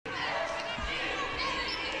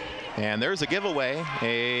And there's a giveaway,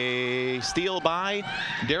 a steal by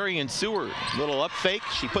Darian Seward. Little up fake,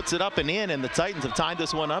 she puts it up and in, and the Titans have tied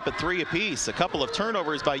this one up at 3 apiece. A couple of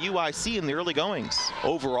turnovers by UIC in the early goings.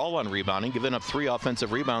 Overall on rebounding, giving up 3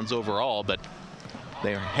 offensive rebounds overall, but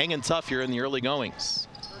they're hanging tough here in the early goings.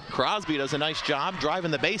 Crosby does a nice job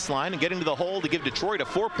driving the baseline and getting to the hole to give Detroit a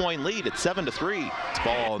 4-point lead at 7-3.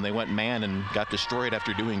 Ball, and they went man and got destroyed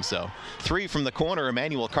after doing so. 3 from the corner.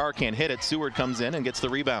 Emmanuel Carr can't hit it. Seward comes in and gets the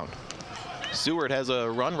rebound. Seward has a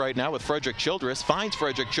run right now with Frederick Childress. Finds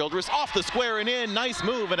Frederick Childress off the square and in. Nice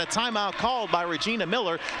move, and a timeout called by Regina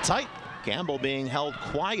Miller. Tight. Campbell being held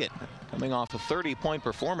quiet, coming off a 30-point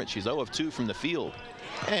performance. She's 0 of 2 from the field.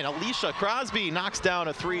 And Alicia Crosby knocks down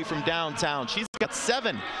a 3 from downtown. She's got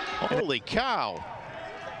 7. Holy cow.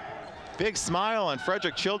 Big smile on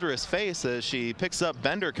Frederick Childress' face as she picks up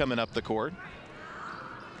Bender coming up the court.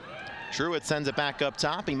 Truitt sends it back up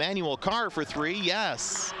top. Emmanuel Carr for 3.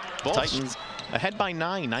 Yes. Both Titans ahead by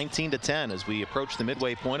 9, 19-10 as we approach the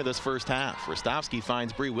midway point of this first half. Rostovsky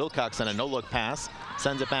finds Bree Wilcox on a no-look pass.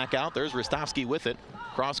 Sends it back out. There's Rostovsky with it.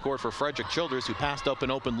 Cross court for Frederick Childress, who passed up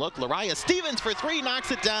an open look. Lariah Stevens for 3,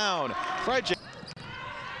 knocks it down. Frederick.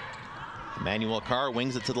 Emmanuel Carr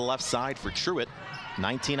wings it to the left side for Truitt.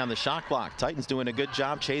 19 on the shot clock. Titans doing a good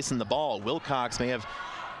job chasing the ball. Wilcox may have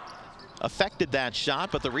affected that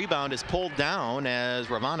shot, but the rebound is pulled down as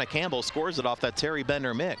Ravonna Campbell scores it off that Terry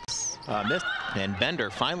Bender missed. And Bender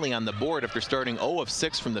finally on the board after starting 0 of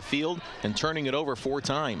 6 from the field and turning it over 4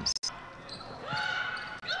 times.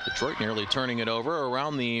 Detroit nearly turning it over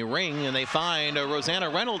around the ring, and they find Rosanna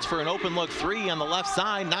Reynolds for an open look 3 on the left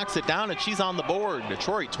side, knocks it down, and she's on the board.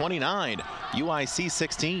 Detroit 29, UIC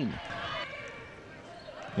 16.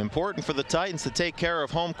 Important for the Titans to take care of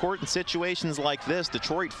home court in situations like this.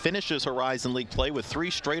 Detroit finishes Horizon League play with 3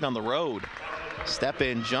 straight on the road.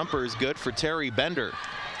 Step-in jumper is good for Terry Bender.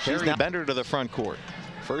 She's now Bender to the front court.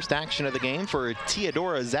 First action of the game for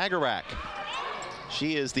Teodora Zagarak.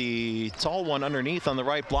 She is the tall one underneath on the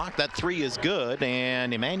right block. That 3 is good,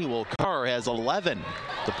 and Emmanuel Carr has 11.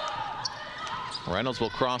 Reynolds will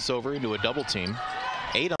cross over into a double team.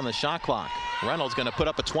 8 on the shot clock. Reynolds going to put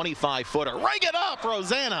up a 25-footer. Ring it up,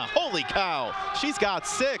 Rosanna. Holy cow. She's got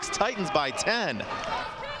 6. Titans by 10.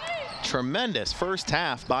 Tremendous first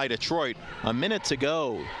half by Detroit. A minute to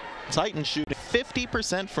go. Titans shooting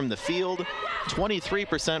 50% from the field,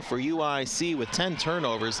 23% for UIC with 10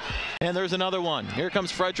 turnovers. And there's another one. Here comes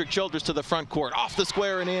Frederick Childress to the front court, off the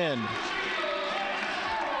square and in.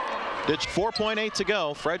 4.8 to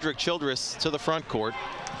go. Frederick Childress to the front court.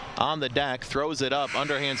 On the deck, throws it up,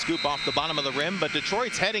 underhand scoop off the bottom of the rim, but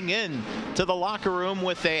Detroit's heading in to the locker room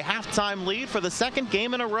with a halftime lead for the 2nd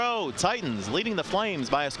game in a row. Titans leading the Flames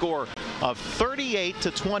by a score of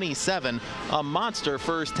 38-27. A monster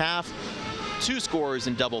first half. 2 scores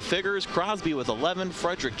in double figures. Crosby with 11,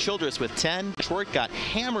 Frederick Childress with 10. Detroit got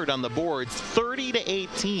hammered on the boards,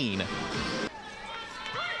 30-18.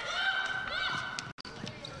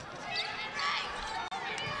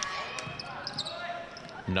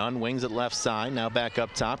 Nunn wings it left side, now back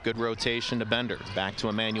up top. Good rotation to Bender. Back to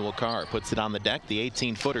Emmanuel Carr. Puts it on the deck. The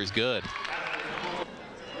 18-footer's good.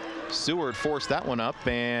 Seward forced that one up,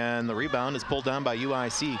 and the rebound is pulled down by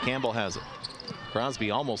UIC. Campbell has it. Crosby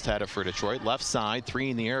almost had it for Detroit. Left side,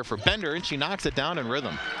 3 in the air for Bender, and she knocks it down in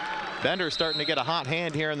rhythm. Bender starting to get a hot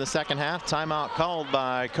hand here in the second half. Timeout called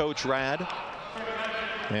by Coach Rad.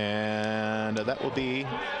 And that will be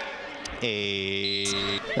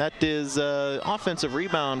that is offensive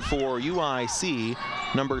rebound for UIC,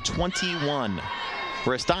 number 21.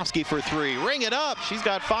 Rostovsky for 3. Ring it up. She's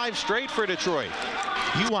got 5 straight for Detroit.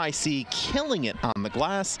 UIC killing it on the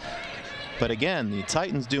glass. But again, the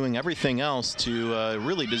Titans doing everything else to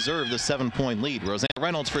really deserve the 7-point lead. Rosanna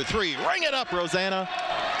Reynolds for 3. Ring it up, Rosanna.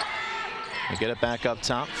 They get it back up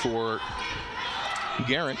top for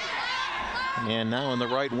Garrett. And now in the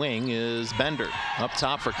right wing is Bender. Up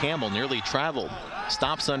top for Campbell, nearly traveled.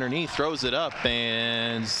 Stops underneath, throws it up,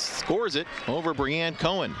 and scores it over Brianne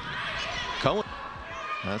Cohen.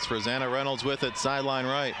 That's Rosanna Reynolds with it, sideline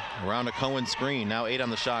right. Around a Cohen screen, now 8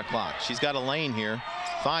 on the shot clock. She's got a lane here,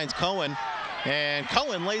 finds Cohen, and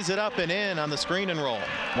Cohen lays it up and in on the screen and roll.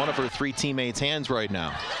 One of her 3 teammates' hands right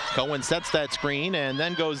now. Cohen sets that screen and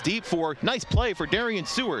then goes deep for, nice play for Darian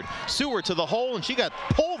Seward. Seward to the hole, and she got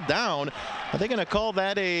pulled down. Are they going to call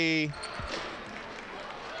that a...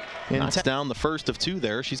 Knocks down the first of 2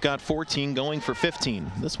 there. She's got 14, going for 15.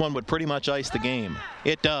 This one would pretty much ice the game.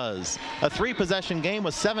 It does. A 3-possession game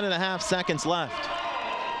with 7.5 seconds left.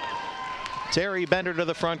 Terry Bender to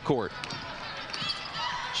the front court.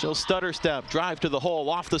 She'll stutter step, drive to the hole,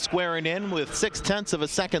 off the square and in with 0.6 of a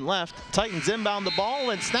second left. Titans inbound the ball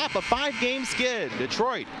and snap a 5-game skid.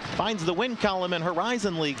 Detroit finds the win column in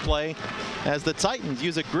Horizon League play as the Titans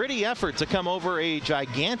use a gritty effort to come over a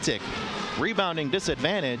gigantic rebounding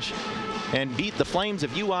disadvantage and beat the Flames of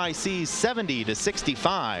UIC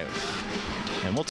 70-65.